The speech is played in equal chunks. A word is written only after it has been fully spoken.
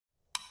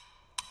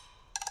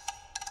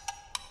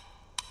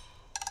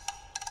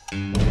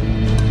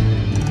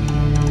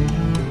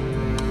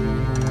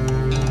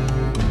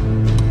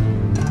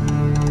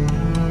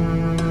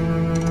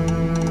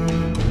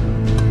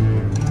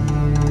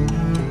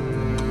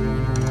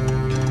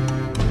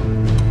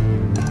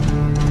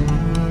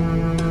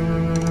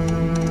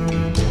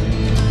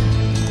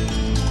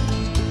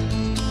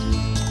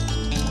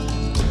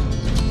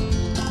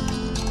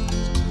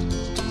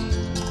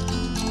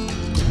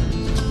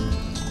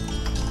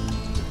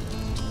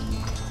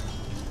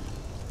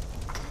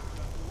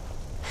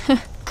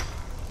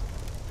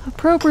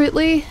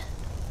Appropriately,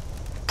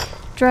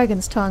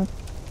 dragon's tongue.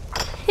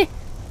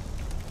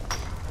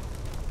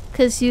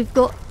 'Cause you've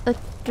got a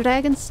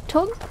dragon's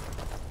tongue?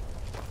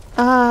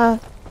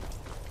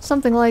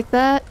 Something like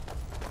that.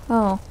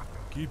 Oh.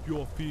 Keep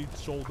your feet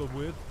shoulder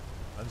width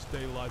and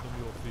stay light on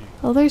your feet.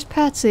 Oh, there's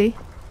Patsy.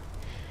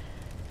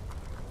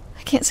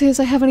 I can't say as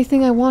I have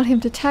anything I want him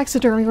to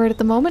taxidermy right at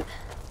the moment.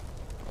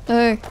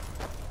 Hey.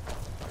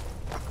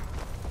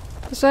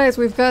 Besides,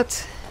 we've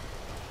got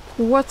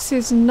what's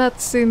his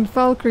nuts in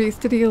Valkyrie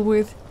to deal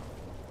with.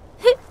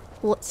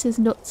 What's his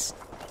nuts?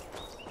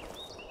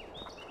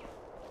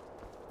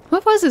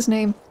 What was his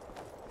name?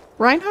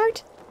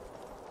 Reinhardt?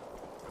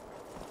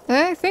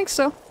 I think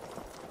so.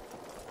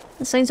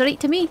 That sounds right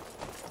to me.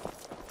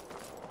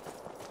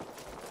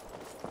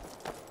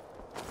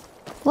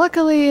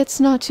 Luckily, it's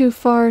not too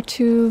far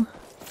to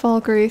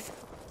Valkyrie.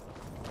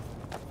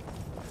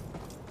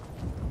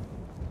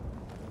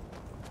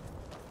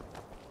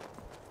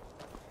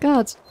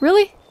 Gods,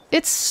 really?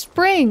 It's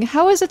spring!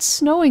 How is it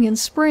snowing in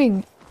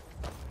spring?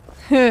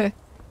 Heh.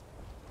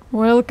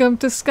 Welcome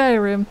to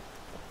Skyrim.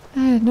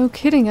 No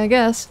kidding, I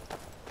guess.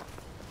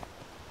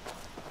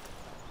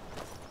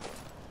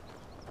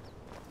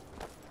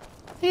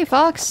 Hey,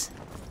 Fox.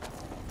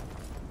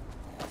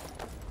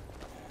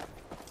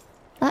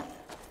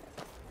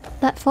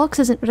 That fox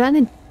isn't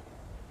running.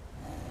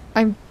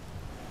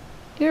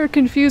 You're a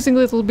confusing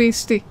little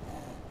beastie.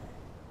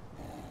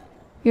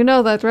 You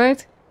know that,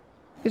 right?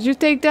 Did you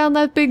take down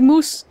that big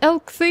moose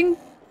elk thing?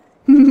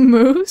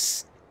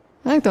 Moose?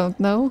 I don't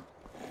know.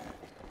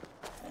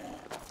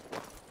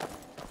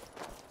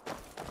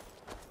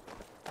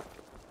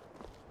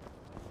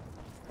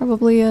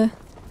 Probably a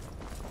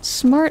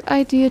smart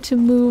idea to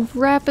move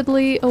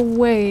rapidly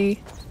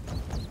away.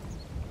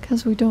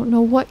 Because we don't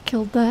know what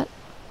killed that.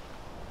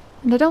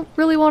 And I don't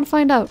really want to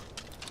find out.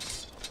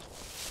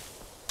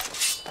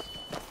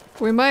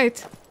 We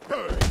might.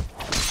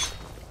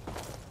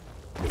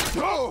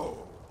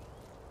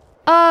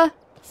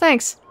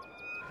 Thanks.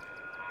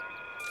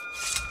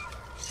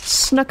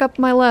 Snuck up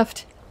my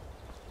left.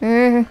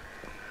 It's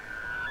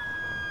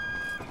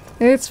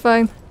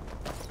fine.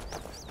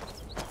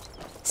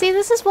 See,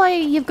 this is why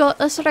you've got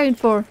us around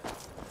for.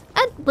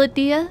 And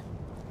Lydia,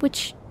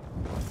 which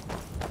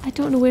I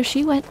don't know where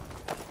she went.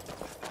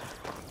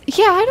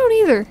 Yeah, I don't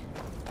either.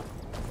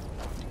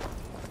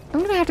 I'm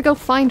gonna have to go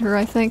find her,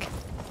 I think.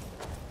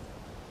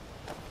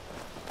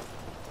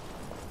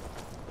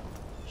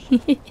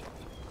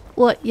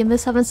 What, you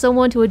miss having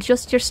someone to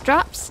adjust your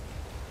straps?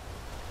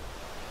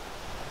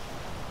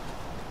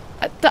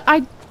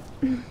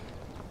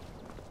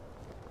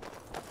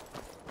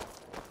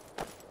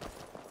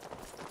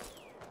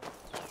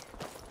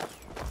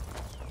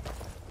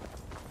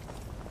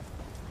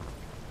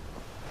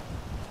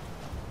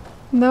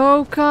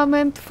 No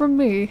comment from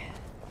me.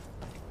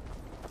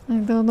 I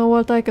don't know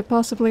what I could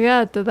possibly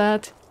add to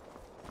that.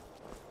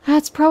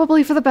 That's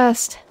probably for the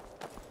best.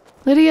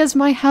 Lydia's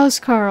my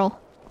housecarl.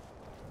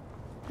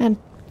 And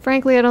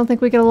frankly, I don't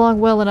think we get along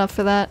well enough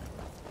for that.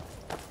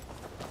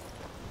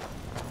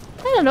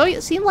 I don't know, you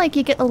seem like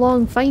you get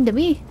along fine to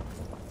me.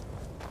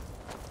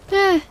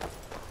 I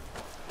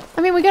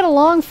mean, we get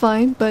along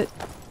fine, but...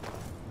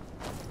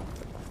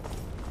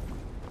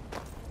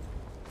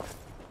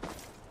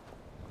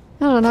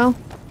 I don't know.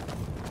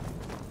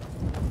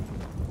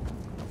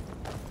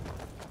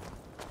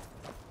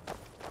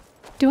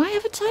 Do I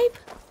have a type?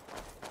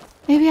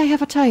 Maybe I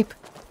have a type.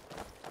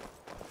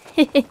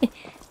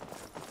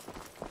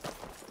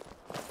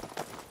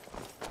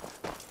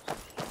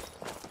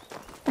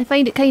 I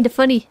find it kind of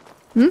funny.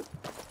 You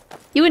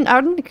and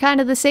Arden are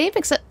kind of the same,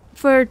 except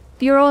for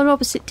you're on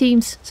opposite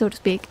teams, so to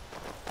speak.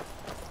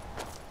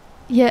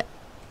 Yeah.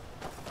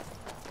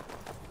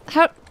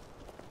 How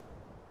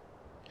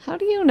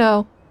do you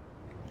know?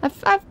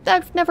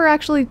 I've never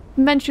actually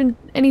mentioned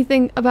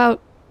anything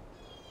about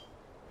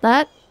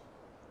that.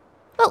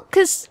 Well,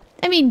 'cause,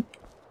 I mean,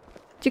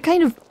 you're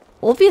kind of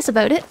obvious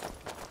about it.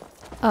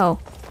 Oh.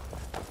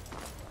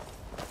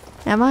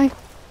 Am I?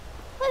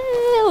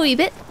 A wee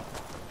bit.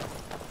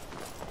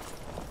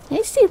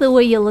 I see the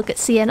way you look at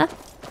Sienna.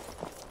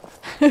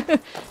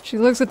 She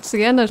looks at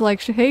Sienna like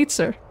she hates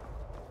her.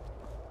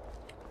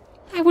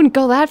 I wouldn't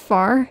go that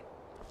far.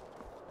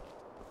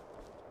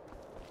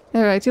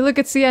 Alright, you look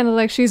at Sienna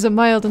like she's a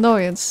mild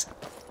annoyance.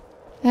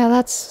 Yeah,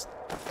 that's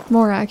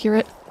more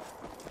accurate.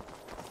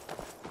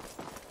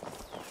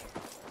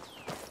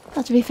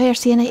 Well, to be fair,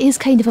 Sienna is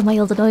kind of a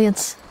mild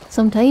annoyance.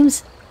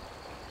 Sometimes.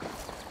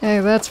 Hey,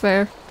 that's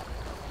fair.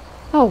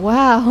 Oh,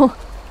 wow.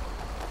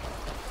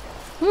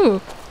 Ooh.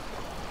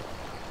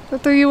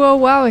 What are you all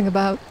wowing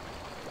about?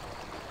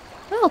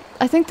 Well,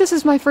 I think this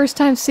is my first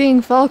time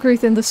seeing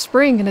Falkreath in the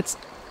spring, and it's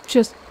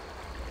just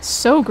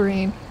so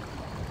green.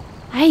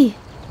 Aye.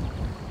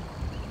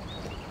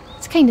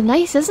 It's kinda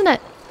nice, isn't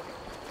it?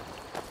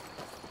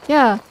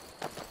 Yeah.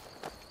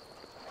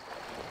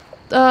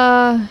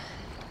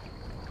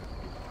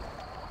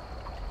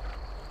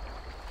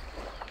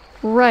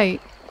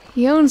 Right.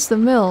 He owns the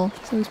mill,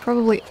 so he's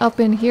probably up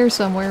in here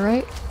somewhere,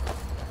 right?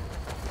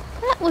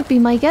 That would be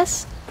my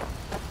guess.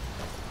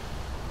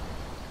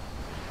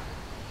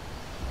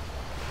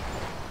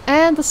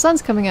 And the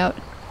sun's coming out.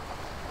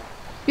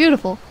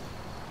 Beautiful.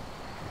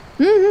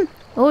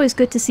 Always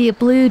good to see a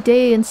blue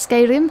day in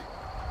Skyrim.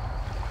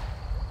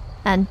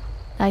 And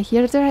I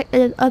hear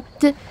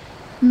that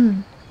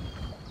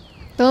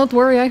Don't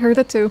worry, I heard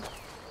it too.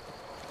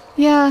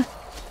 Yeah.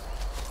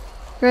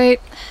 Great.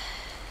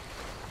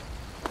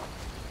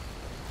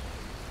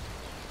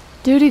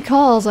 Duty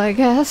calls, I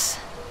guess.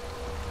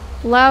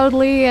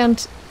 Loudly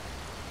and...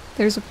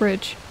 there's a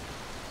bridge.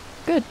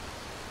 Good.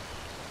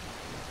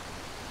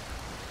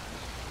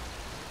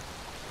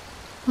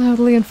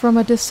 Loudly and from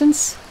a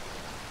distance.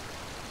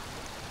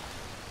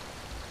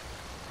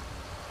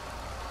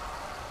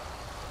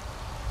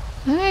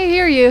 I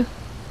hear you.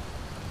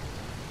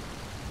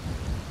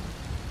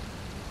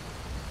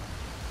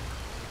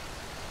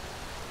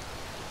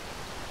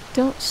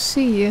 Don't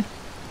see you.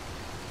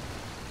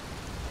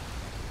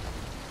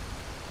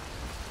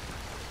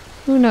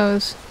 Who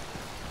knows?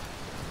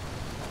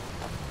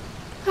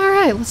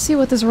 Alright, let's see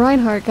what this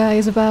Reinhardt guy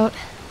is about.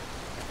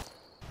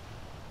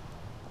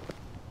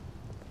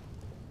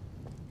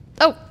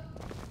 Oh!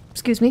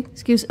 Excuse me.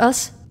 Excuse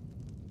us.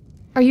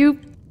 Are you...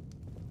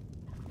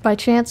 by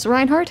chance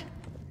Reinhardt?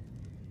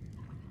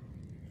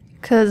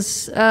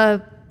 'Cause,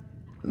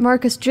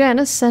 Marcus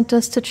Janus sent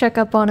us to check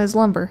up on his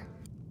lumber.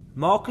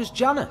 Marcus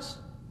Janus?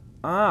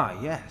 Ah,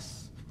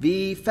 yes.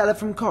 The fella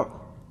from Coral.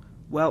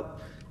 Well,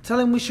 tell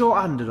him we're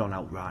short-handed on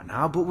out right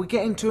now, but we're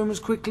getting to him as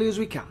quickly as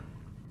we can.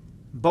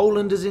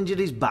 Boland has injured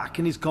his back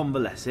and he's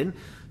convalescing,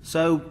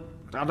 so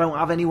I don't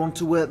have anyone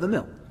to work the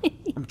mill.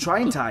 I'm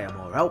trying to hire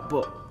more help,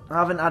 but I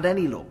haven't had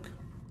any luck.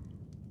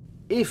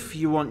 If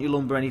you want your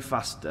lumber any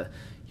faster,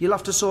 you'll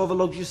have to saw the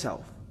logs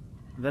yourself.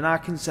 Then I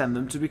can send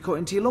them to be cut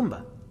into your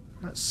lumber.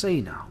 Let's see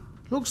now.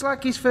 Looks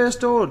like his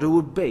first order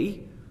would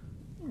be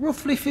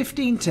roughly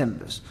 15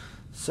 timbers.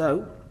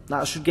 So,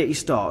 that should get you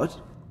started.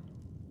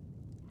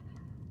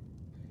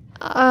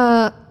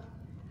 I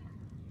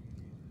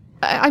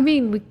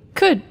mean, we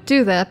could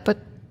do that, but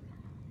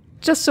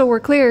just so we're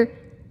clear,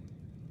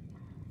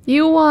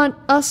 you want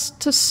us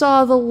to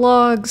saw the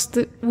logs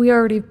that we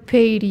already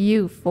paid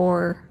you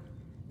for.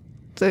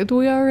 Did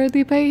we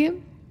already pay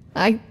him?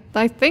 I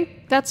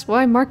think that's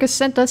why Marcus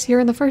sent us here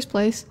in the first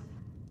place.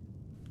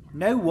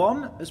 No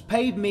one has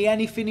paid me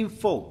anything in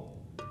full.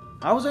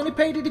 I was only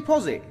paid a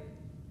deposit.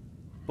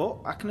 But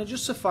I can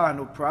adjust the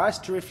final price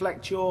to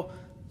reflect your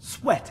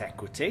sweat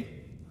equity.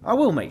 I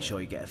will make sure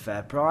you get a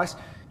fair price,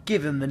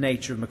 given the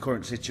nature of my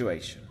current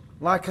situation.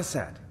 Like I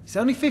said, it's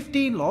only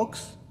 15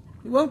 logs.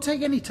 It won't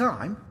take any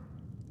time.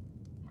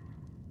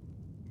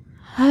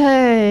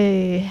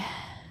 Hey.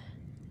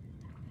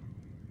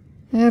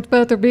 It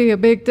better be a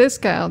big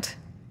discount.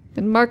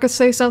 Did Marcus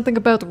say something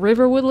about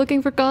Riverwood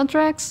looking for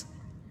contracts?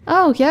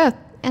 Oh, yeah.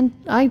 And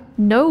I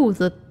know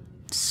the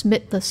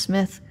smith.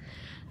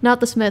 Not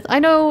the smith. I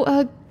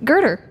know,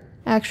 Girder,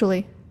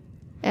 actually.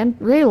 And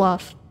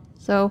Rayloff.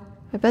 So,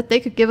 I bet they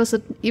could give us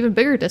an even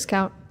bigger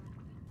discount.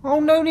 Oh,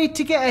 no need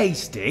to get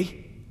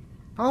hasty.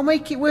 I'll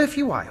make it worth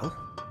your while.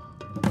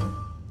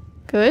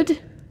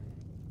 Good.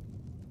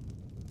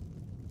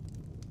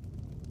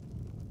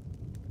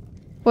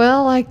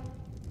 Well,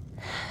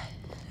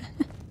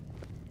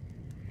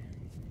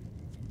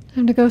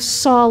 time to go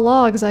saw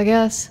logs, I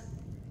guess.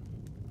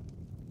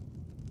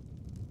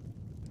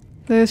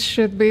 This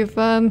should be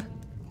fun.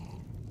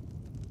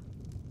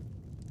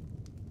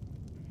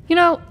 You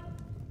know,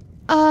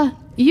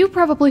 you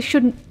probably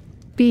shouldn't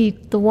be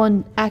the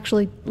one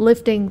actually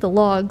lifting the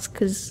logs,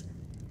 'cause...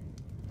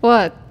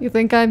 What? You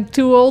think I'm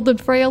too old and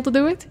frail to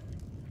do it?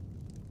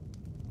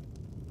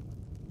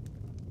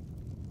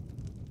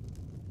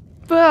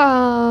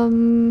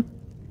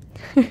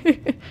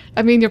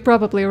 I mean, you're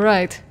probably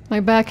right. My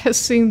back has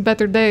seen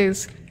better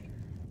days.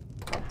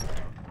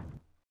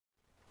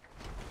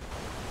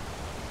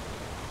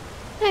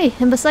 Hey,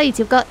 and besides,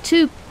 you've got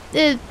two,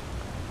 I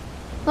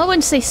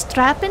wouldn't say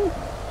strapping,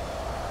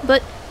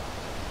 but,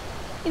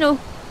 you know,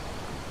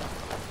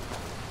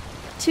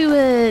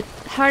 two,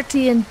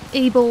 hearty and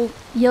able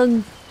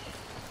young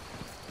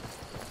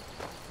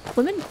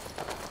women.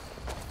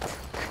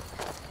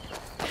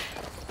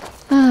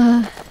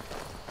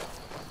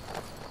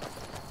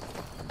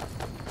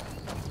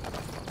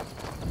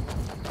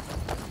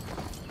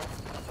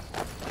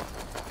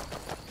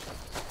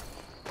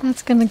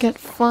 That's gonna get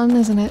fun,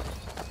 isn't it?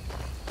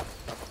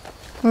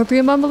 What are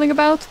you mumbling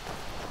about?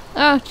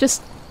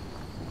 Just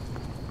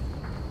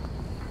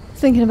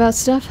thinking about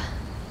stuff.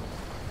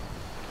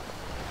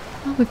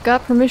 Well, we've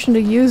got permission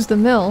to use the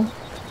mill.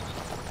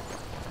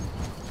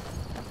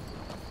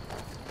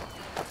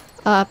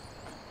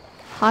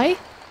 Hi?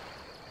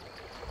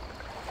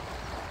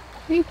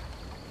 What are you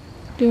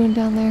doing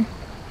down there?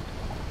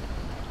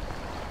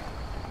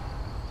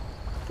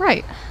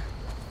 Right.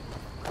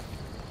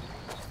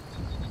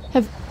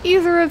 Have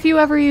either of you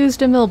ever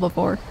used a mill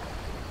before?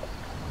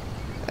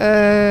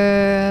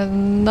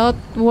 Not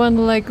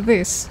one like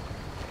this.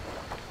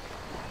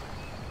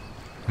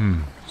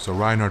 So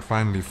Reinhardt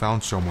finally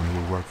found someone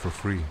who will work for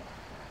free.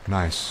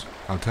 Nice.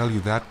 I'll tell you,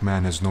 that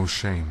man has no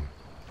shame.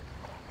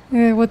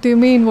 What do you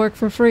mean, work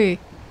for free?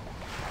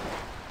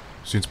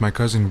 Since my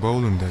cousin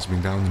Boland has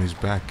been down on his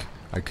back,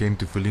 I came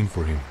to fill in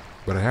for him,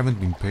 but I haven't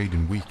been paid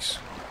in weeks.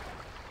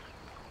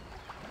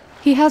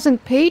 He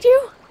hasn't paid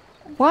you?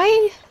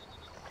 Why?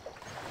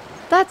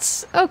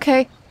 That's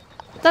okay.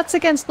 That's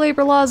against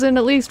labor laws in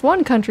at least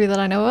one country that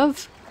I know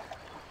of.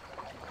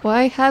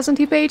 Why hasn't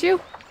he paid you?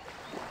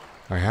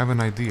 I have an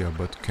idea,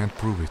 but can't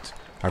prove it.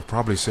 I've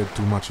probably said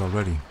too much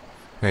already.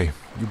 Hey,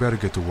 you better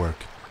get to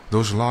work.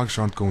 Those logs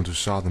aren't going to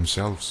saw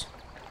themselves.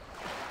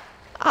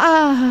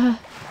 I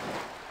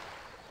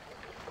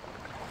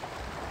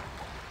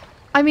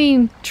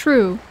mean,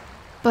 true.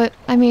 But,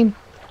 I mean,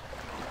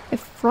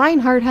 if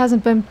Reinhardt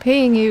hasn't been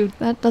paying you,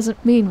 that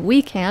doesn't mean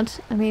we can't.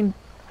 I mean,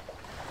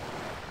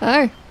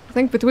 I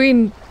think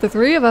between the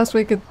three of us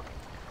we could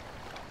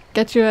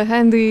get you a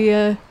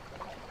handy,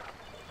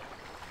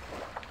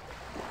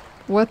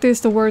 what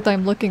is the word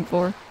I'm looking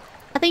for?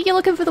 I think you're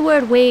looking for the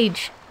word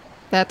wage.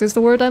 That is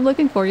the word I'm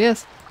looking for,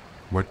 yes.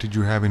 What did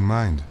you have in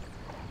mind?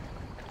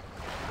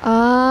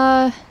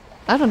 I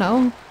don't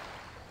know.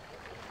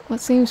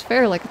 What seems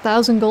fair, like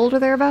 1,000 gold or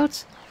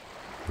thereabouts?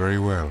 Very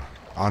well.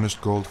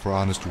 Honest gold for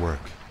honest work.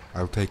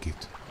 I'll take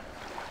it.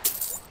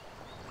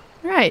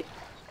 Right.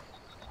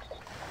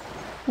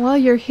 While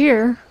you're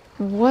here,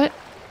 what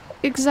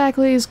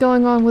exactly is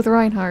going on with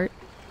Reinhardt?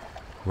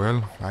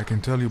 Well, I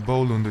can tell you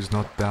Boland is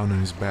not down on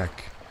his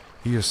back.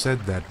 He has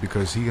said that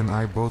because he and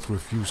I both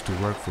refuse to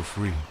work for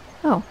free.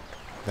 Oh.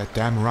 That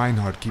damn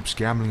Reinhardt keeps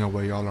gambling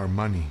away all our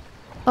money.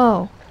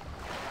 Oh.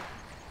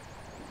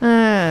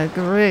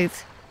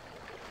 Great.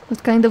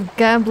 What kind of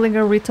gambling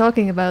are we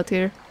talking about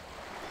here?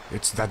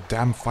 It's that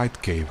damn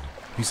fight cave.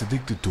 He's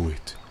addicted to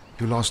it.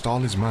 He lost all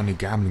his money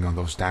gambling on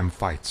those damn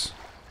fights.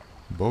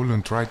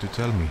 Boland tried to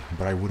tell me,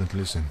 but I wouldn't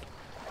listen.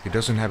 He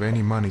doesn't have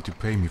any money to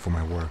pay me for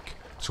my work,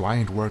 so I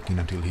ain't working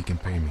until he can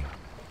pay me.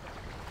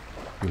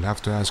 You'll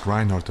have to ask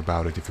Reinhardt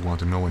about it if you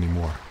want to know any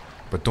more.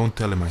 But don't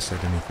tell him I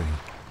said anything.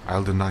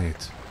 I'll deny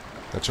it.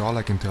 That's all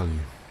I can tell you.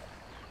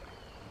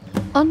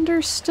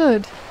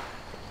 Understood.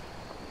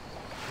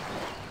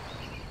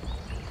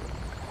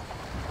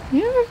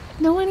 You ever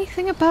know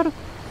anything about a...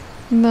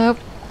 Nope.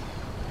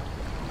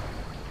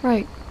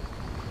 Right.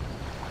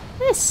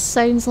 This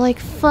sounds like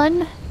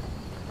fun.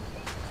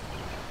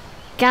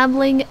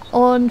 Gambling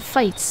on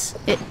fights,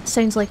 it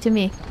sounds like to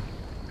me.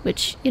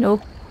 Which, you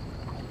know,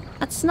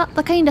 that's not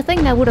the kind of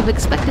thing I would have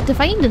expected to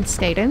find in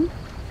Skyrim.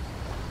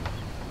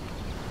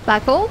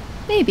 Back home?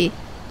 Maybe.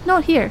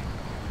 Not here.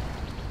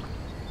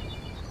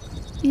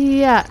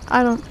 Yeah,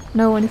 I don't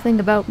know anything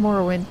about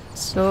Morrowind,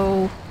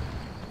 so...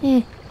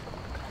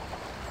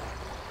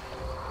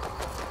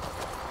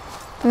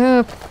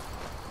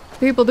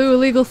 People do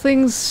illegal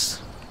things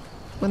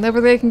whenever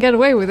they can get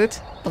away with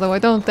it. Although I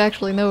don't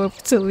actually know if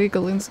it's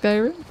illegal in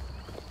Skyrim.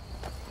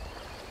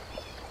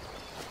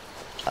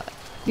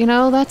 You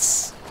know,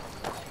 that's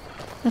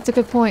a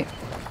good point.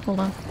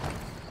 Hold on.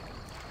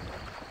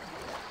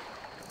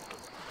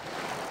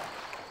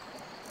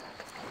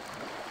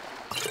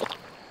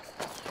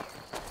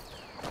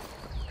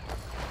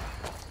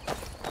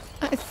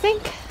 I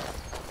think...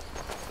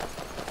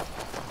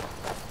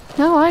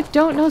 No, I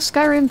don't know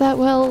Skyrim that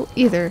well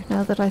either,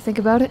 now that I think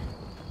about it.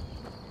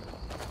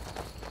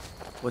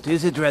 What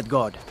is it, Red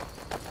God?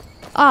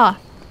 Ah,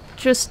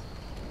 just...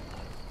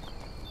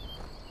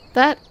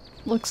 That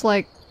looks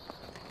like...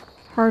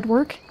 hard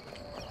work.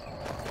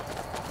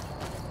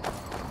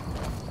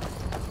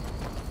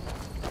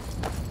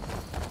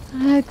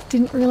 I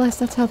didn't realize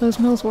that's how those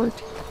mills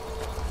worked.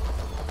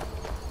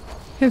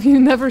 Have you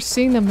never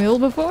seen a mill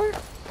before?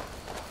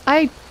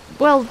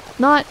 Well,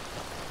 not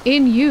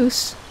in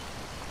use.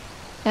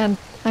 And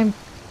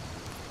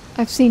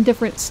I've seen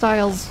different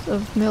styles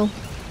of mill.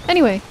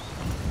 Anyway.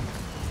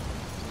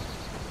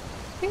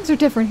 Things are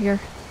different here.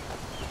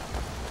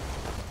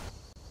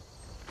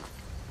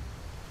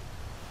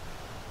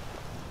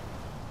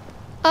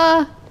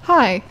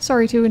 Hi.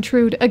 Sorry to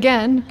intrude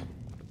again.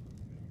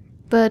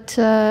 But,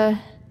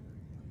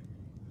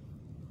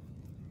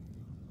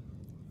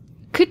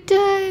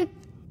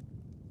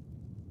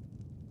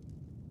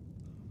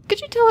 Could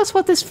you tell us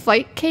what this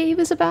fight cave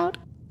is about?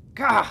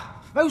 Gah,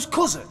 those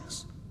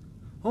cousins.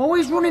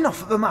 Always running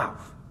off at the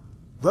mouth.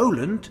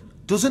 Roland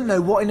doesn't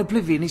know what in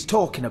Oblivion he's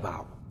talking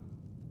about.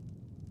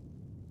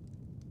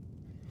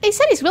 He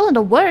said he's willing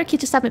to work, you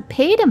just haven't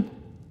paid him.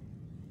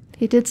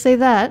 He did say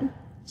that.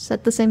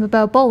 Said the same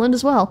about Boland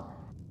as well.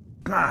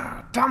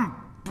 Ah, damn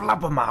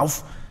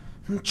blabbermouth.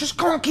 Just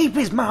can't keep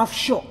his mouth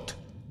shut.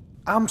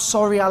 I'm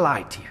sorry I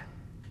lied to you.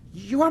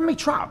 You had me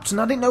trapped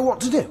and I didn't know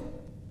what to do.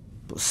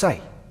 But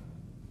say,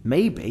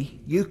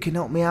 maybe you can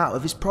help me out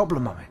of this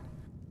problem I'm in.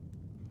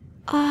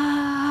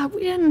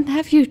 We didn't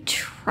have you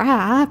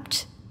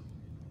trapped.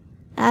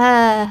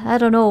 I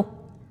don't know.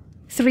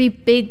 3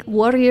 big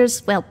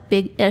warriors, well,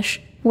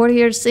 big-ish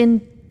warriors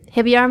in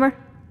heavy armor.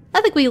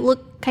 I think we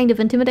look kind of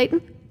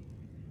intimidating.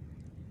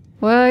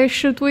 Why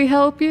should we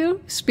help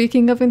you?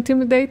 Speaking of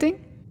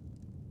intimidating?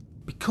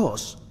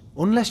 Because,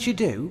 unless you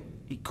do,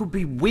 it could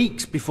be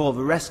weeks before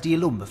the rest of your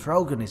lumber for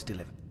Hogan is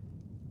delivered.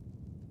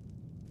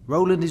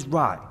 Roland is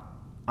right.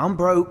 I'm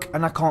broke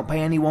and I can't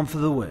pay anyone for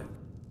the work.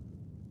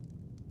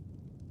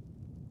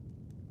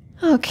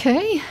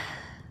 Okay.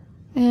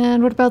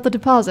 And what about the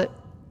deposit?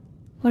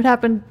 What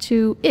happened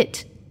to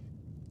it?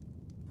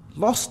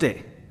 Lost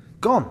it.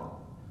 Gone.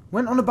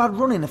 Went on a bad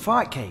run in the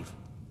fight cave.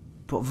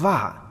 But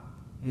that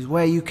is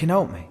where you can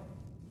help me.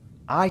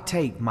 I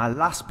take my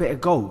last bit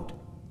of gold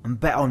and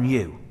bet on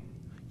you.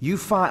 You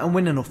fight and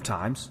win enough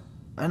times,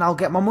 and I'll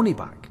get my money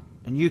back,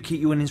 and you keep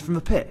your winnings from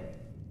the pit.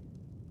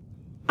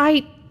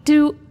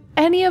 Do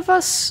any of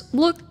us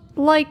look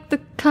like the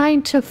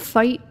kind to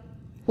fight,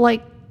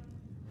 like,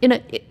 in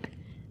a...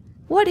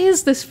 What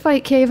is this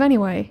fight cave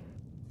anyway?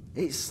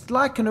 It's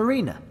like an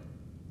arena.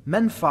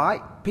 Men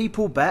fight,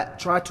 people bet,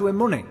 try to win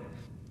money.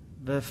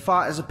 The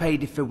fighters are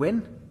paid if they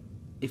win.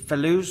 If they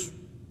lose,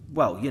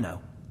 well, you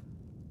know.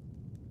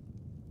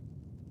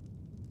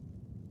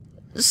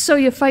 So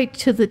you fight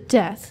to the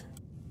death?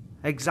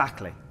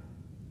 Exactly.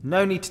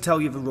 No need to tell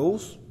you the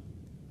rules.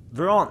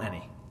 There aren't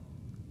any.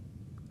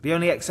 The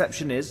only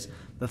exception is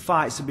the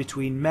fights are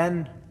between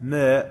men,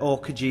 mer or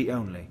Khajiit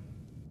only.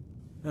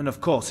 And of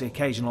course the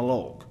occasional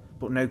orc,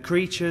 but no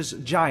creatures,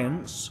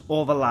 giants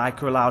or the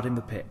like are allowed in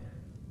the pit.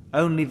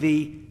 Only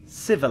the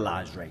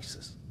civilized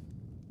races.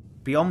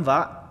 Beyond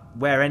that,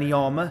 wear any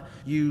armour,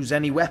 use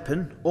any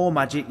weapon or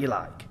magic you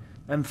like,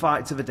 and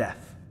fight to the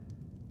death.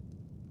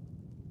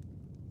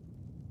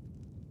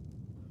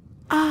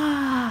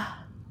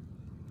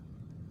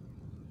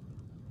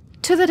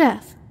 To the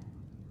death.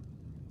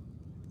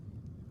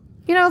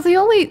 You know,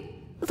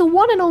 the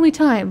one and only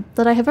time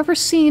that I have ever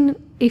seen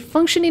a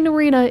functioning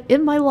arena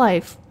in my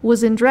life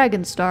was in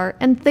Dragonstar,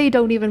 and they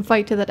don't even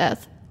fight to the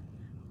death.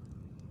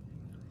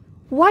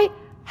 Why?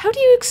 How do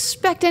you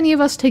expect any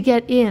of us to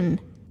get in?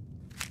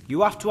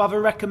 You have to have a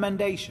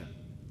recommendation.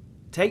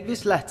 Take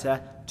this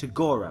letter to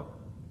Goro.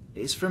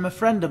 It's from a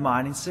friend of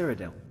mine in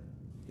Cyrodiil.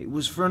 It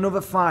was for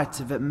another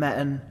fighter that met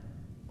an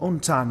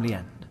untimely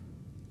end.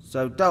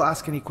 So don't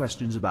ask any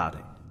questions about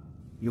it.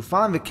 You'll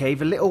find the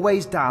cave a little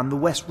ways down the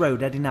west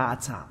road heading out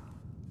of town.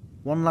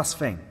 One last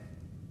thing.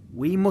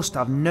 We must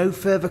have no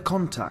further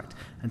contact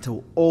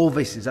until all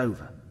this is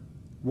over.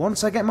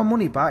 Once I get my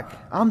money back,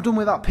 I'm done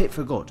with that pit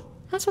for good.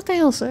 That's what they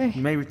all say.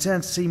 You may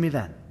return to see me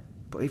then.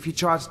 But if you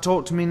try to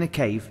talk to me in the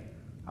cave,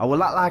 I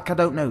will act like I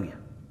don't know you.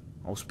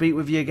 I'll speak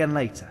with you again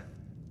later.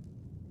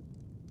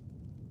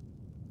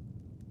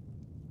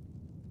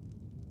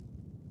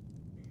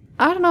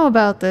 I don't know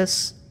about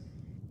this.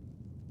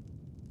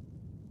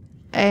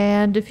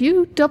 And if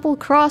you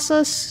double-cross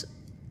us,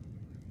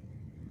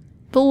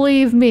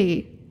 believe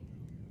me,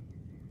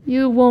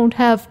 you won't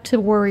have to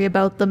worry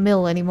about the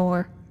mill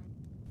anymore.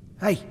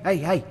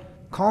 Hey,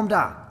 calm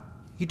down.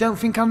 You don't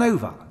think I know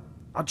that?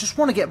 I just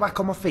want to get back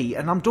on my feet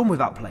and I'm done with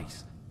that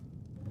place.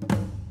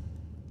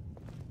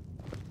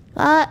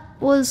 That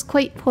was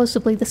quite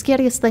possibly the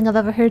scariest thing I've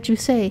ever heard you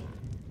say.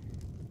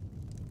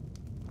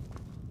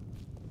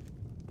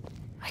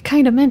 I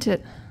kinda meant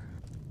it.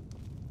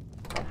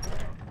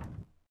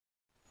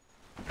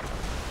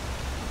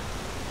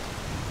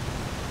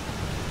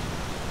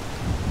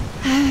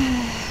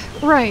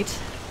 Right.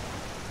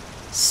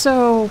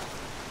 So,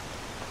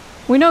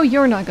 we know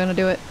you're not gonna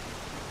do it.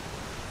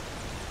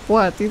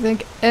 What, do you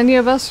think any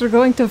of us are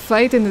going to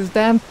fight in this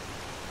damn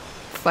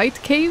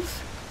fight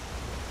cave?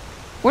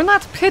 We're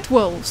not pit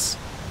wolves.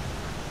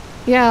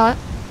 Yeah,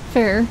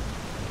 fair.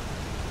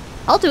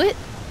 I'll do it.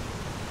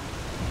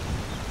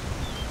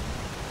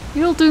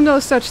 You'll do no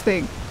such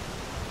thing.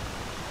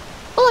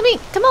 Well, I mean,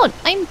 come on.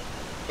 I'm,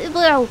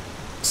 well,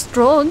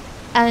 strong.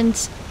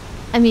 And,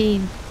 I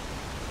mean,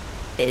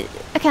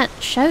 I can't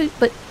shout,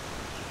 but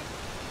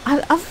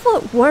I've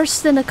fought worse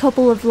than a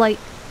couple of, like,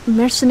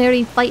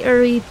 mercenary,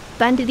 fightery,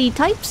 bandit-y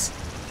types.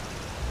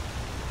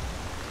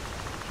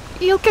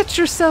 You'll get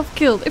yourself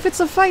killed if it's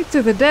a fight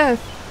to the death.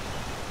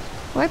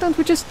 Why don't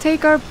we just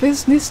take our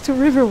business to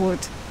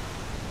Riverwood?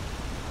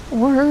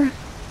 Or,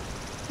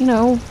 you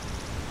know,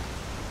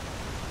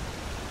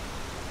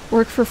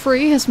 work for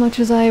free as much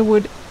as I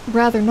would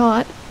rather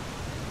not.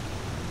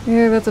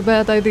 Yeah, that's a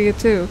bad idea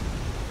too.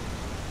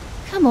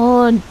 Come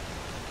on.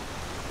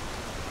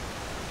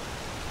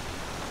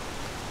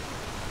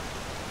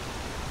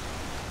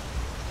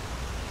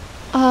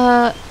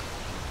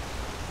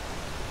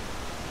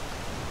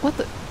 What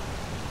the?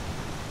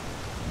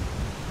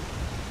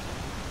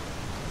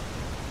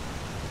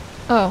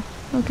 Oh,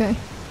 okay.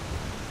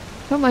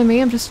 Don't mind me,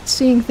 I'm just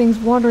seeing things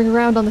wandering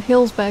around on the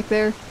hills back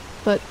there,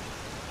 but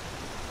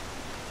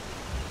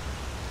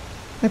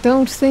I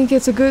don't think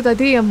it's a good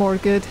idea,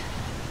 Mordgud.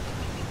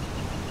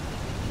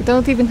 You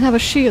don't even have a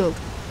shield.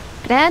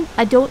 Gran,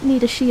 I don't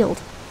need a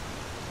shield.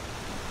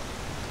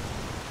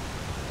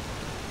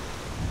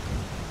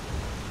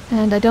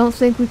 And I don't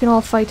think we can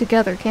all fight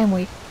together, can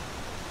we?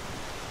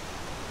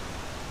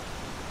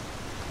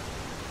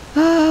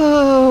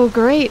 Oh,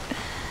 great.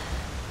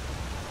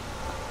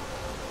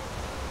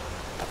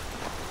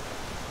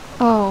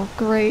 Oh,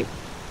 great.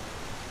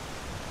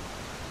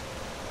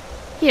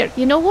 Here,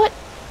 you know what?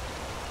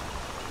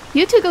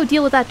 You two go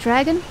deal with that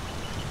dragon.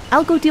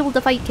 I'll go deal with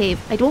the fight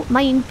cave. I don't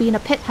mind being a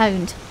pit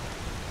hound.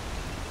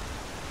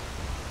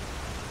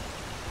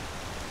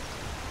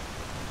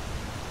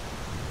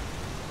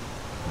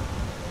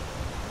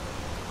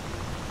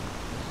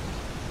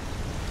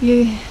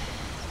 Yeah.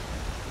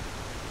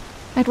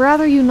 I'd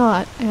rather you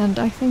not, and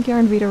I think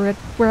Yarnvita would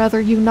rather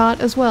you not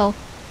as well.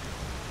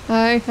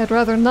 I'd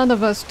rather none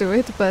of us do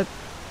it, but...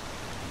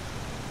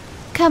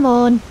 Come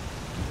on.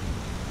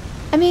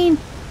 I mean,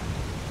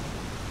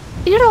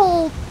 you're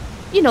all,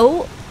 you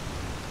know,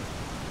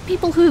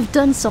 people who've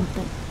done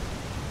something.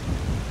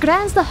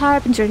 Gran's the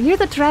Harbinger, you're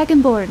the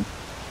Dragonborn.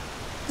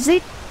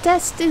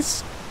 Zaytest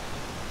is...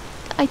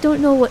 I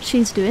don't know what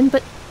she's doing,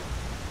 but...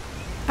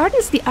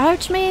 Arden's the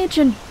Archmage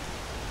and...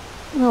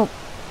 Well,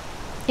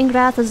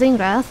 Ingrath is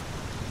Ingrath.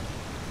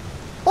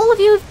 All of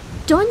you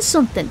have done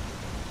something.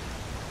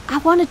 I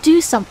want to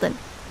do something,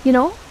 you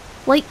know?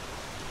 Like...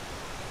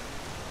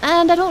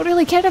 And I don't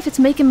really care if it's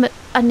making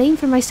a name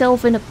for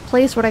myself in a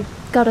place where I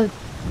gotta,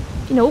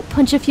 you know,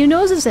 punch a few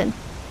noses in.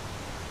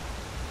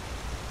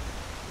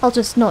 I'll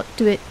just not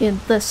do it in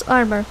this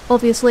armour,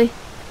 obviously,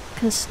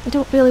 because I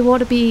don't really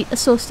want to be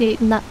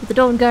associating that with the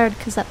Dawn Guard,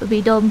 because that would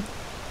be dumb.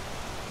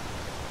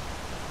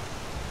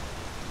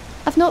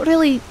 I've not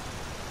really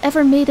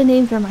ever made a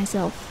name for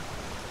myself,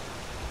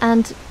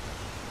 and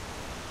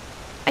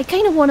I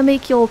kind of want to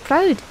make you all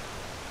proud.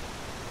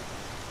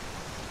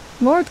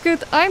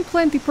 Mordgud, I'm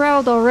plenty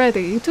proud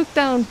already. You took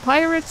down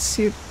pirates,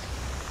 you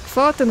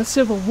fought in a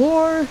civil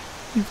war,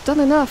 you've done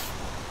enough.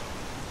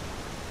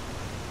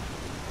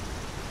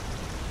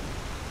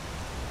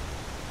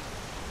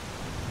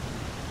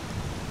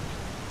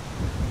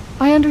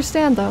 I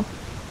understand, though.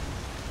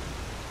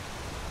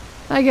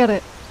 I get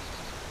it.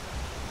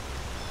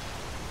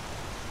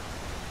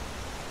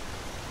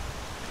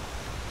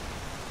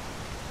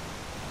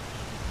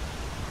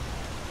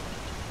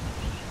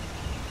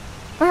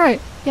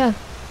 Alright, yeah.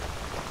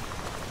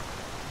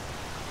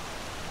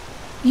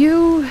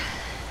 You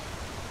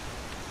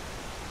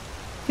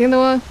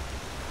know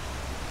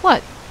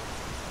what?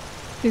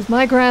 She's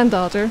my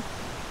granddaughter.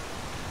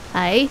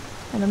 Aye,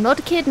 and I'm not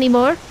a kid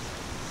anymore.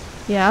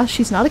 Yeah,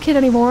 she's not a kid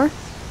anymore.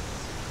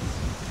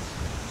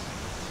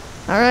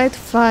 Alright,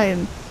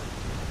 fine.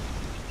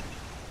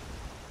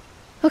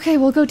 Okay,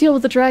 we'll go deal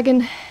with the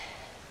dragon.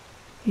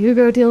 You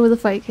go deal with the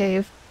fight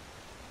cave.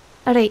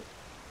 Alright.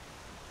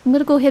 I'm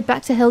gonna go head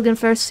back to Helgen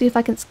first, see if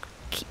I can...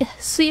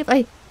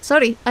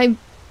 Sorry, I'm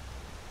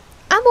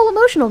all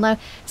emotional now.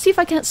 See if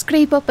I can't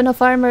scrape up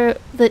enough armour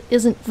that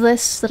isn't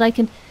this, that I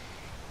can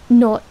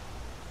not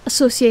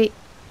associate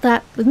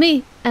that with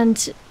me,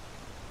 and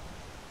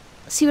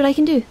see what I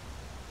can do.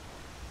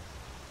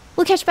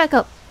 We'll catch back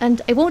up,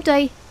 and I won't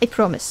die, I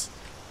promise.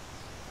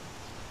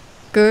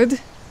 Good.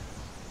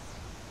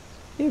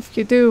 If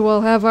you do,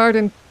 I'll have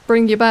Arden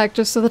bring you back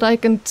just so that I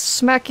can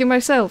smack you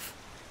myself.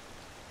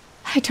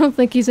 I don't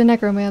think he's a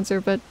necromancer,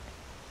 but...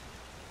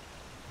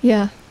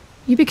 Yeah,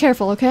 you be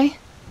careful, okay?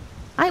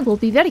 I will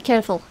be very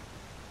careful.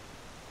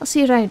 I'll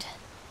see you around.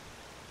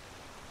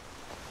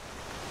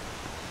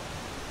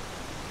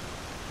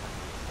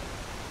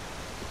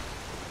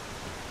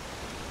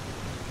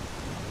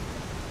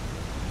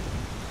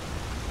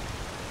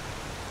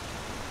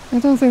 I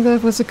don't think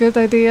that was a good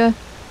idea.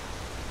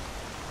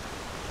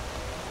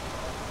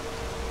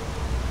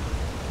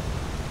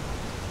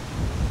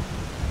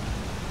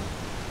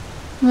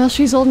 Well,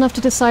 she's old enough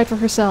to decide for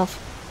herself.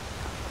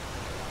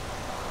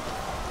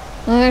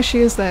 She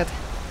is that.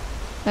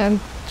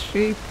 And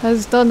she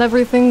has done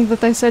everything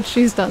that I said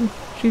she's done.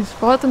 She's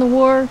fought in the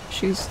war,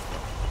 she's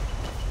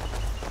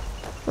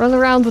run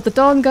around with the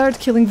Dawn Guard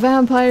killing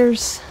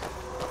vampires.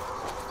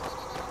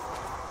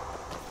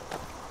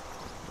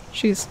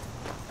 She's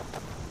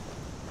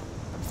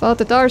fought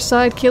the dark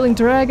side killing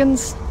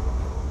dragons.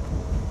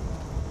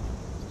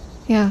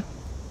 Yeah.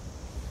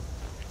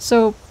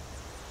 So...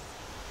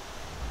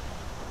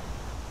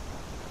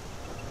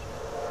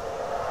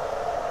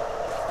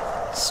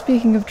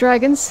 Speaking of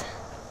dragons...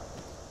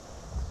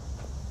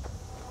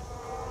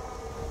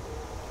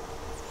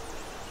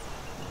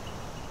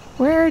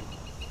 Where...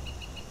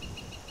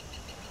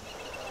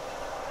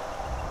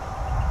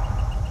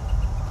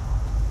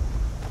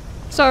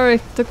 Sorry,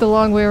 took the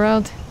long way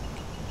around.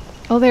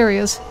 Oh, there he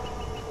is.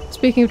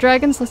 Speaking of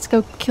dragons, let's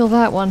go kill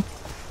that one.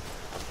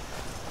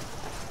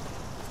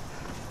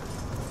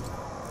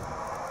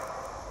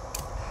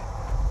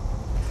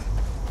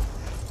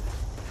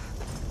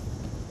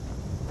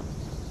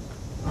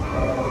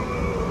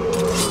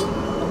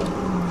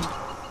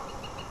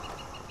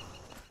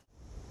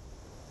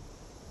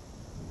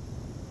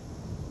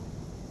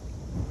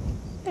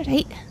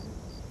 Alright.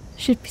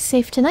 should be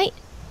safe tonight.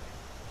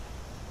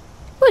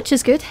 Which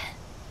is good.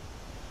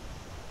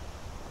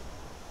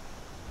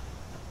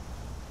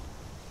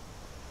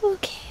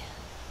 Okay.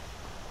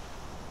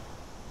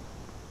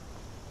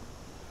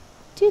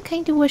 Do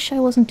kind of wish I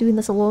wasn't doing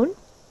this alone.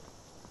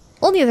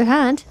 On the other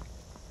hand,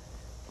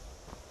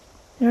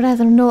 I'd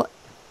rather not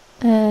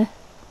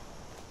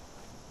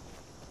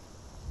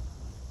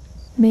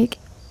make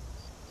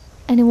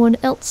anyone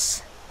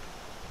else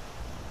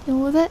deal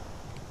with it.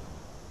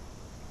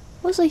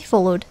 Was I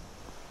followed?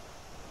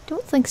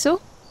 Don't think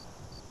so.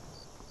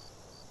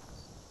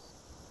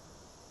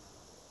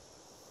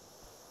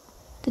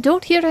 I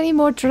don't hear any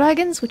more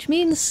dragons, which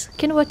means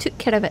Kinoa took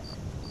care of it.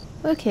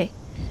 Okay.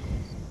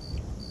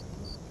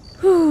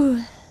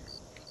 Whew.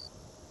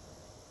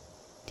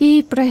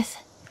 Deep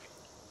breath.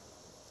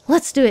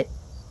 Let's do it.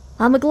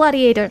 I'm a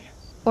gladiator.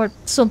 Or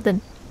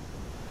something.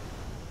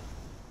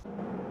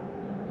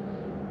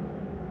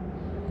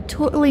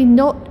 Totally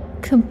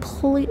not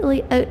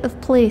completely out of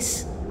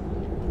place.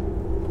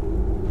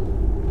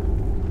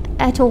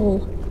 At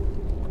all.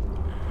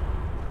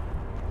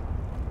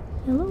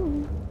 Hello?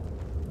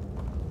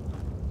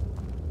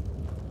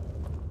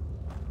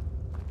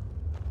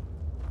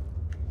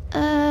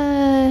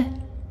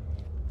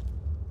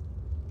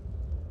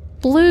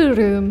 Blue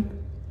room.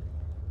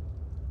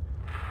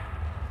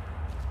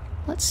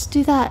 Let's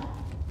do that.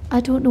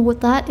 I don't know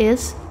what that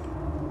is.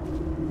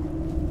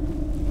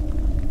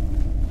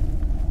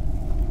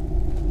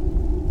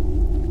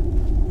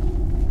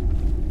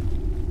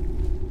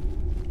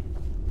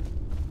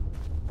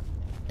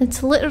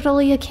 It's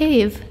literally a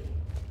cave.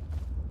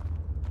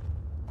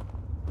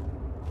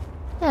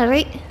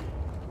 Alright.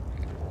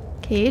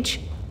 Cage.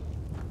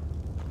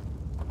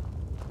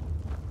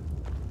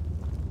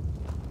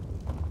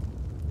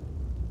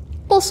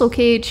 Also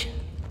cage.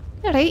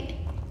 Alright.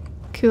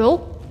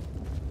 Cool.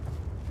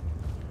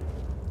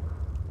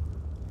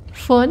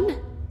 Fun.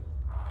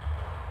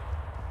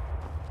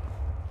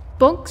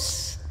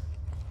 Bunks.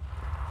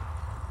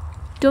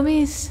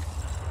 Dummies.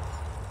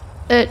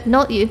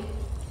 Not you.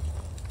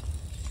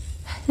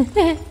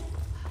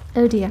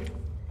 Oh dear.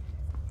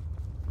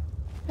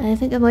 I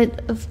think I might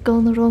have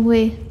gone the wrong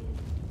way.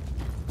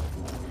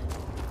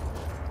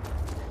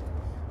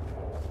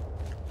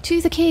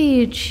 To the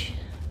cage.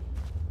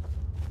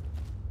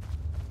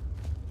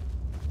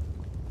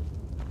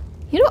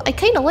 You know, I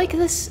kinda like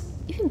this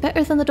even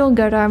better than the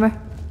Dawnguard armor.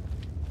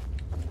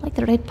 I like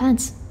the red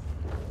pants.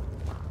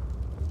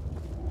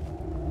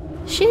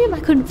 Shame I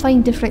couldn't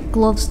find different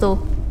gloves though,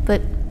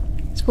 but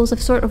I suppose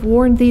I've sort of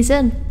worn these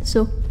in,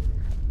 so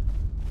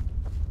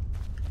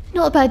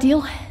not a bad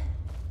deal.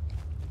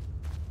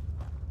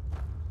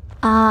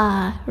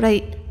 Ah,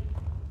 right.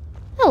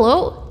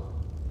 Hello.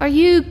 Are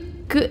you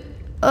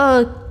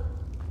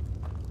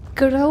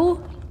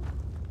girl?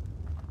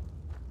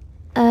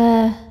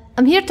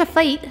 I'm here to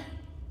fight.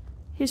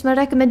 Here's my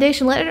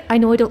recommendation letter. I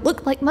know I don't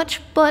look like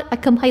much, but I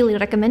come highly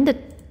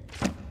recommended.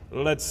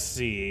 Let's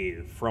see.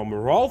 From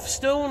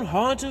Rolfstone,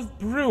 Heart of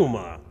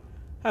Bruma.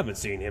 Haven't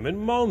seen him in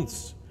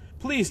months.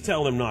 Please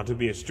tell him not to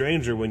be a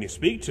stranger when you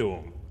speak to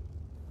him.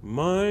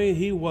 My,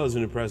 he was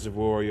an impressive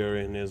warrior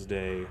in his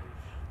day.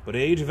 But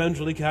age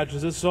eventually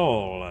catches us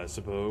all, I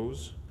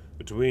suppose.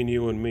 Between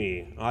you and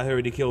me, I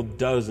heard he killed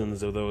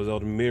dozens of those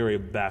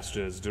Aldmiri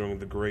bastards during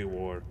the Great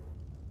War.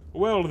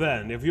 Well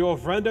then, if you're a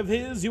friend of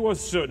his, you are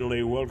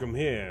certainly welcome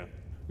here.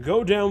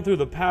 Go down through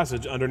the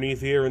passage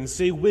underneath here and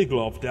see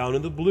Wiglop down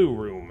in the blue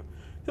room.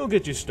 He'll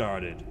get you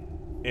started.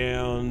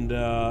 And,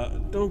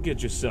 don't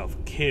get yourself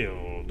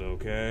killed,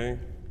 okay?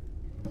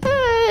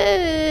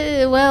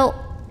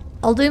 Well,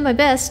 I'll do my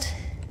best.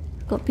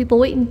 Got people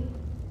waiting.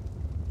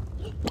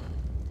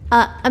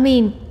 I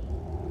mean...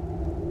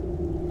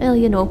 Well,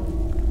 you know.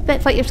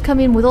 Bet fighters come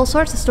in with all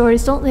sorts of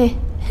stories, don't they?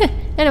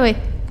 Anyway,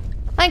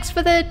 thanks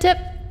for the tip.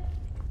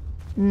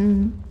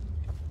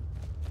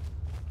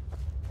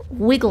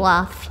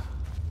 Wiglaf.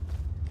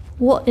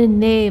 What a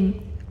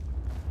name.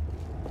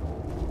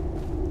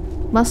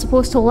 Am I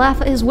supposed to laugh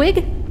at his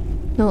wig?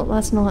 No,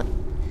 that's not.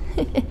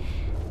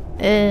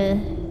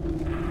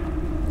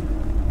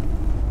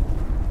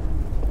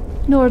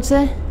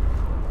 Nordse.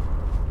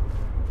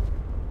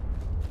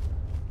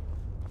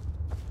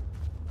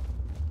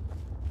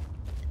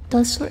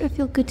 Does sort of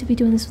feel good to be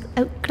doing this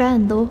without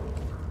Gran though.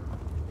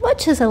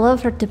 Much as I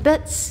love her to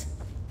bits.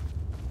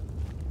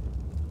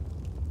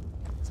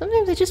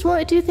 Sometimes I just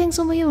want to do things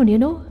on my own, you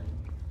know?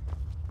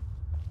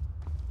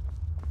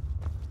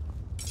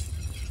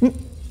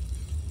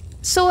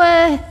 So,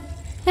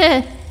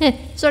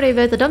 sorry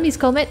about the dummies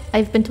comment.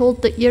 I've been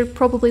told that you're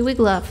probably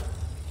Wiglaf.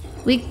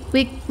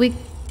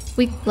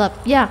 Wiglaf.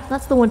 Yeah,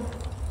 that's the one.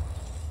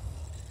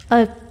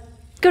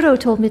 Guro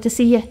told me to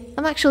see you.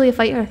 I'm actually a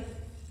fighter.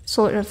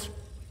 Sort of.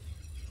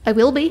 I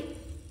will be.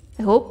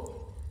 I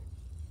hope.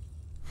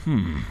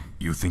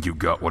 You think you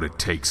got what it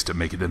takes to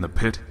make it in the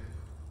pit?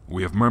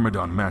 We have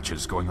Myrmidon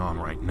matches going on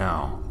right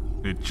now.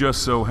 It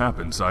just so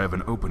happens I have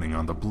an opening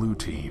on the blue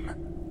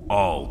team.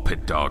 All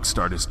pit dogs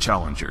start as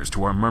challengers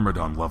to our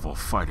Myrmidon level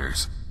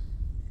fighters.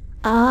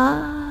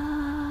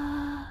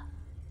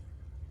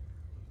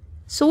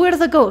 So where are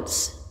the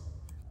goats?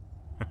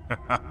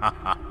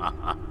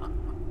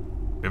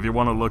 If you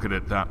want to look at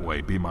it that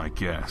way, be my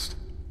guest.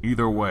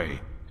 Either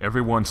way,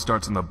 everyone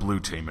starts in the blue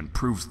team and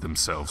proves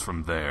themselves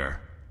from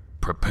there.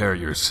 Prepare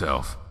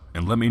yourself,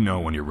 and let me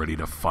know when you're ready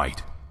to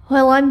fight.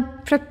 Well,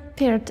 I'm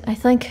prepared, I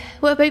think.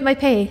 What about my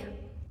pay?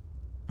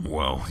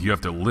 Well, you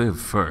have to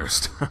live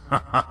first.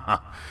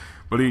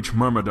 But each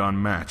Myrmidon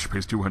match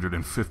pays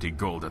 250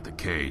 gold at the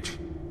cage.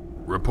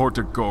 Report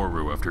to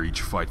Goru after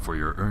each fight for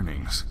your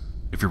earnings.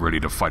 If you're ready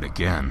to fight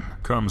again,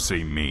 come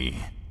see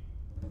me.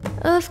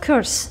 Of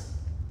course.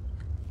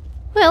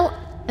 Well,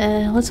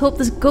 let's hope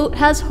this goat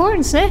has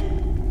horns, eh?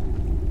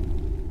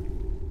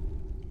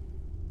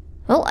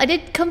 Well, I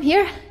did come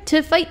here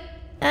to fight,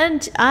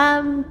 and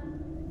I'm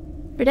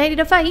ready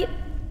to fight.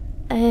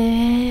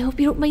 I hope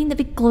you don't mind the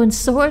big glowing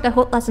sword. I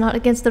hope that's not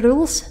against the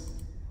rules.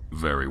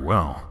 Very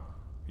well.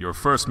 Your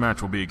first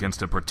match will be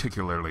against a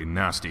particularly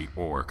nasty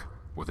orc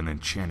with an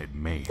enchanted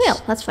mace.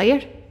 Well, that's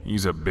fair.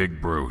 He's a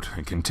big brute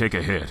and can take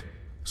a hit,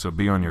 so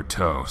be on your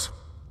toes.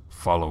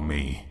 Follow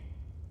me.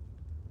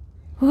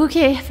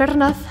 Okay, fair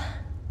enough.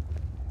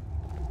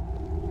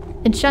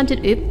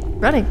 Enchanted...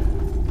 running.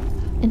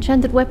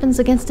 Enchanted weapons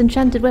against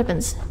enchanted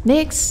weapons.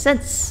 Makes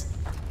sense.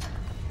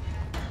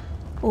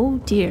 Oh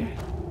dear.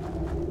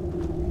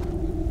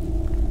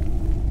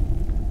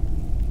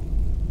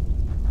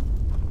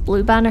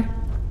 Blue banner.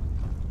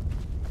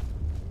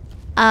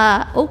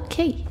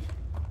 Okay.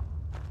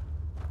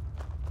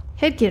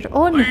 Headgear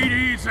on.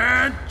 Ladies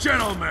and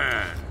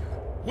gentlemen,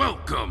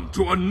 welcome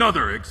to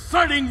another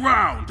exciting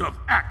round of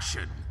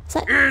action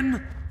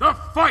in the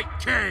Fight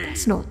Cave.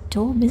 That's not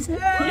Tom, is it?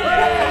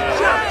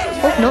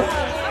 Oh, no.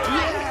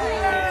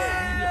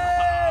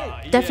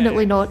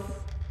 Definitely not.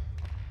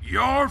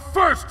 Your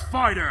first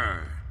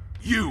fighter.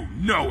 You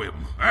know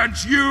him,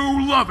 and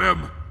you love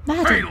him.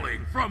 Madam.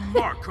 Hailing from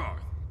Mork,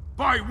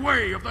 by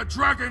way of the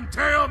Dragon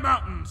Tail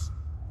Mountains.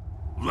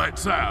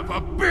 Let's have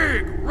a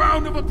big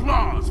round of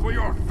applause for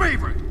your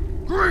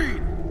favorite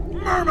Green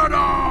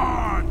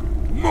Myrmidon,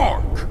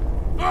 Mork.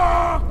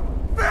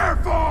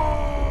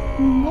 Therefore,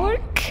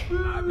 Mork?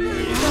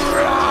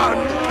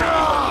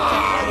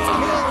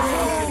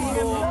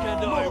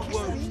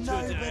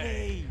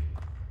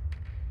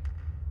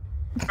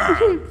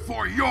 And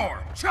for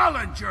your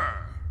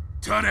challenger,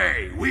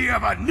 today we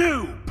have a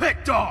new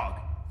pit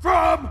dog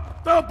from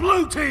the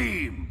blue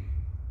team.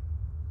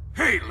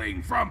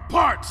 Hailing from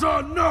parts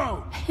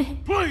unknown,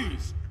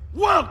 please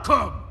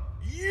welcome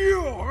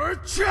your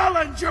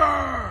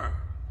challenger!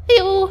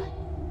 Ew.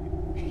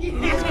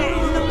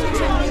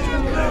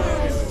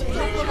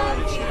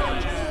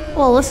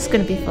 Well, this is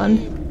gonna be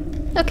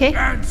fun. Okay.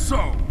 And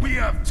so, we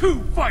have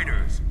two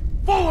fighters,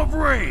 full of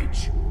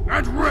rage,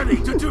 and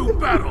ready to do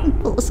battle.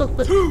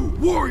 Two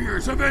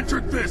warriors have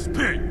entered this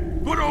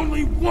pit, but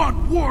only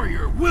one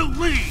warrior will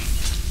lead.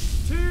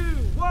 Two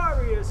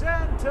warriors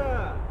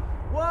enter!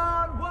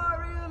 One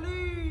warrior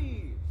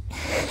leaves!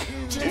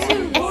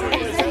 Two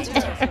warriors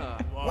enter!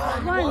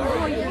 One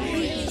warrior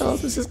leaves! Oh,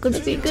 this is gonna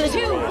be good.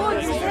 Two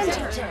warriors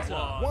enter!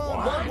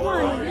 One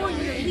warrior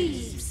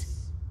leaves!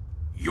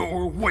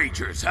 Your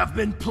wagers have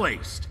been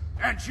placed,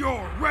 and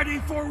you're ready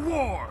for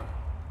war.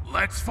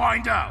 Let's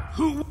find out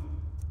who...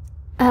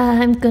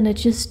 I'm gonna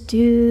just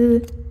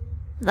do...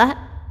 that.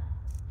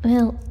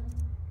 Well,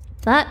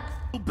 that.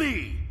 will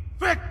be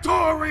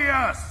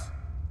victorious!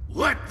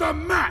 Let the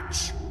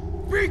match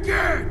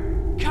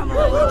begin! Come on,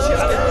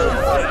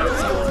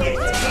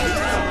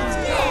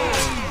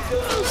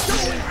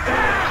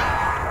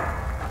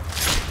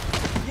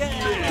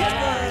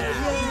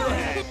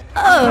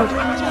 Oh!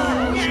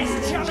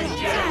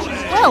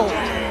 Well,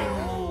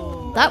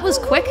 that was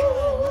quick.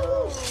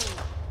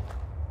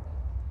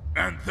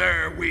 And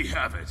there we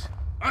have it.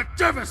 A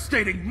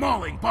devastating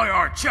mauling by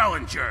our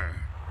challenger.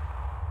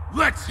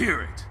 Let's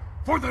hear it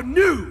for the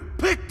new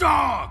pit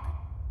dog!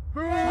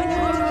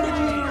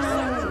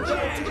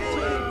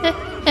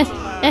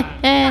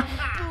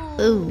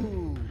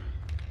 Ooh.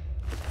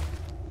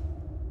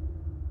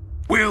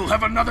 We'll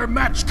have another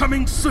match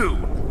coming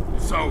soon,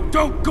 so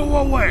don't go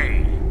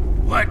away.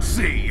 Let's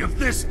see if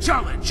this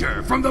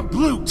challenger from the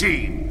blue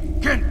team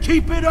can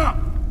keep it up.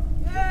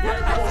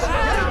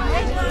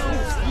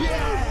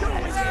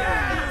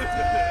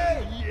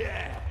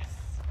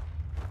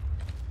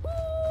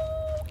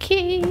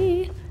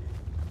 Okay.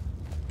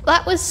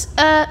 That was,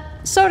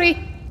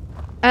 sorry.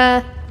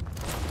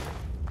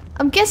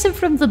 I'm guessing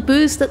from the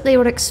booze that they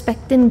were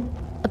expecting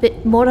a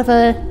bit more of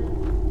a,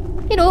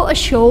 you know, a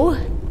show.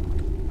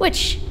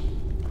 Which,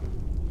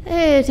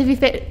 to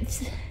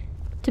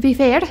be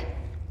fair,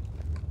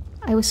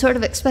 I was sort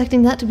of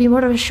expecting that to be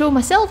more of a show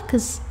myself,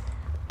 because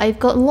I've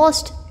gotten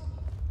lost.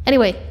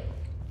 Anyway,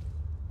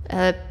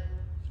 hey.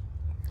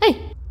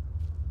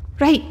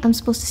 Right, I'm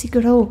supposed to see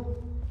Goro.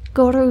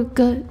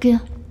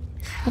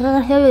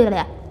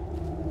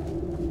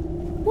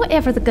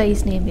 Whatever the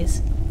guy's name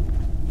is.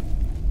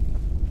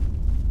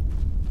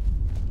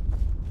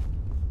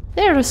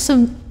 There are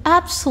some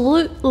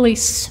absolutely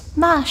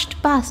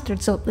smashed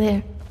bastards up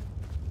there.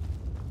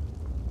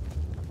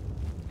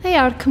 They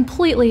are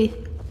completely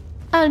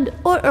and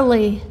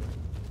utterly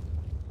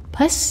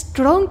piss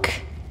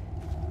drunk.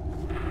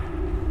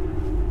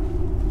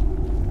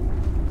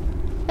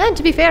 And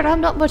to be fair,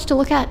 I'm not much to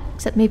look at,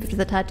 except maybe for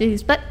the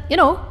tattoos, but, you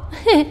know.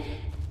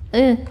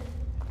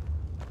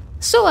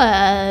 So,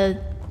 I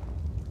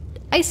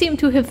seem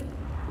to have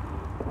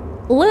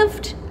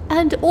lived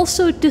and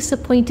also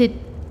disappointed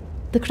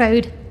the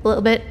crowd a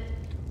little bit.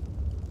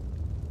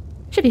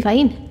 Should be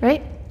fine,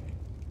 right?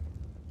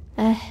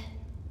 I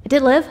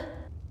did live.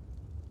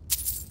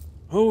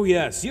 Oh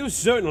yes, you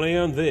certainly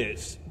earned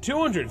this.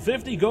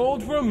 250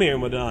 gold for a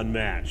Myrmidon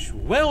match.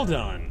 Well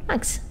done.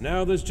 Thanks.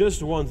 Now there's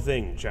just one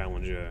thing,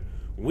 Challenger.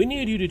 We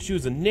need you to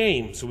choose a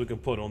name so we can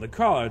put on the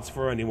cards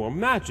for any more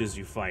matches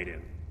you fight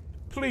in.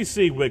 Please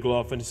see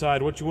Wigloff and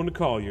decide what you want to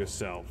call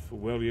yourself,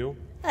 will you?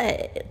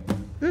 I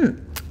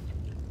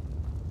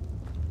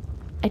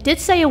did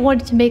say I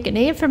wanted to make a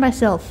name for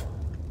myself.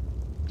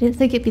 Didn't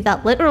think it'd be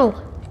that literal.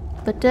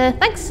 But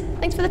thanks.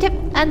 Thanks for the tip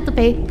and the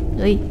pay.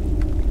 Oy.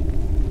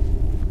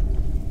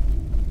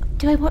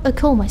 Do I want to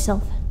call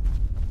myself?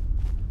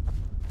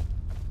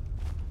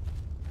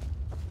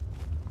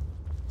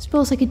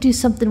 Suppose I could do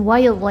something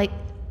wild like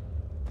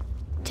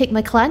take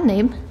my clan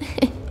name.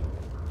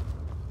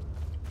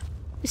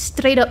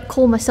 Straight up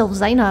call myself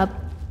Zainab.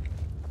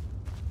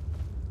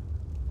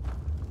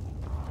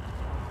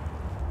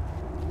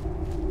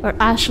 Or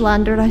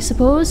Ashlander, I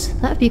suppose.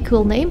 That'd be a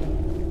cool name.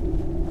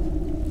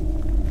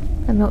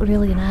 I'm not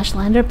really an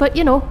Ashlander, but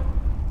you know.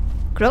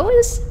 Crow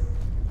is?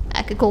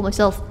 I could call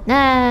myself.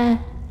 Nah,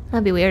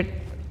 that'd be weird.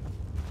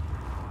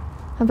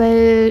 How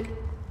about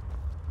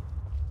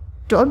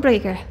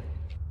Dawnbreaker?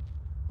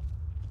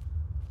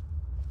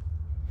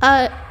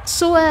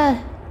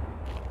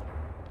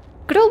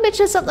 Grill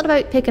mentioned something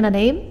about picking a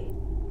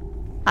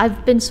name.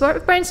 I've been sort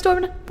of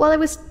brainstorming while I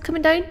was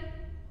coming down,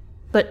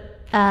 but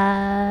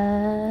I'll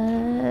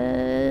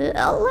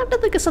have to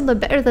think of something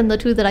better than the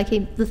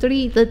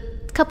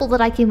couple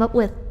that I came up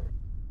with.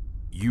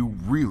 You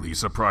really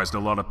surprised a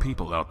lot of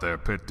people out there,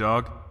 Pit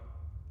Dog.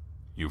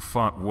 You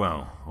fought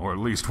well, or at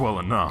least well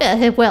enough.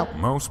 Well.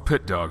 Most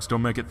pit dogs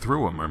don't make it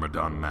through a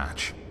Myrmidon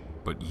match.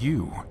 But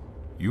you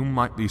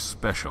might be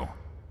special.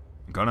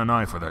 Got an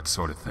eye for that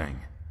sort of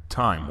thing.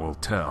 Time will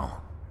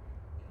tell.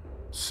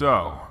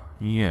 So,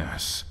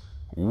 yes,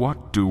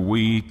 what do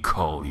we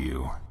call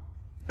you?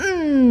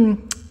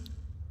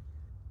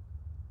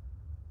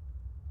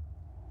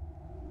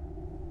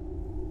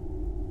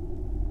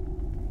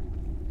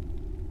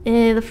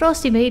 The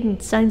Frosty Maiden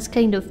sounds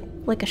kind of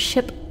like a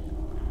ship.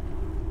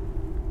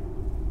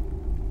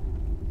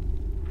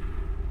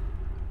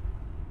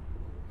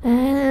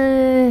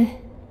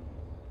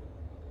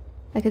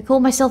 I could call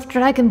myself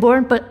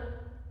Dragonborn, but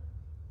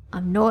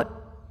I'm not.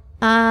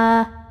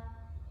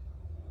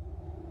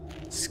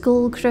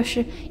 Skull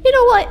Crusher. You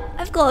know what?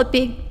 I've got a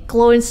big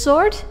glowing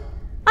sword.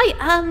 I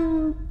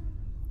am.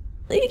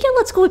 Yeah,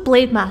 let's go with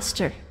Blade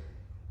Master.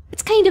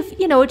 It's kind of,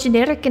 you know,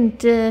 generic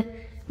and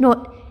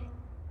not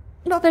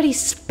very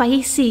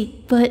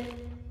spicy, but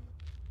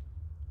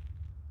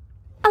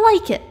I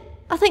like it.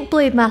 I think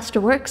Blade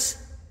Master works.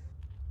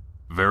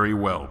 Very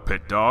well,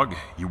 Pit Dog.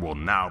 You will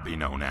now be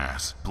known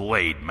as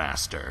Blade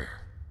Master.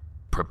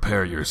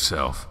 Prepare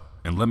yourself,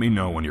 and let me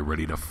know when you're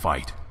ready to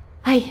fight.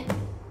 I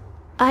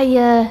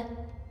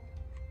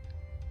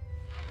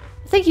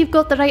think you've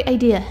got the right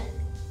idea.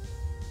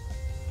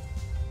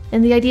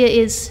 And the idea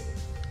is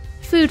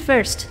food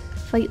first,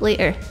 fight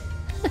later.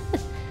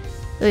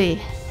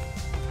 Oy.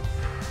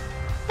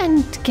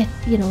 And get,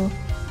 you know,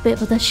 a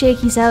bit of the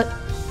shakies out.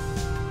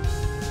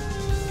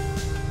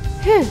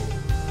 Whew.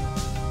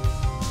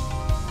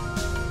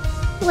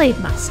 Blade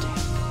Master.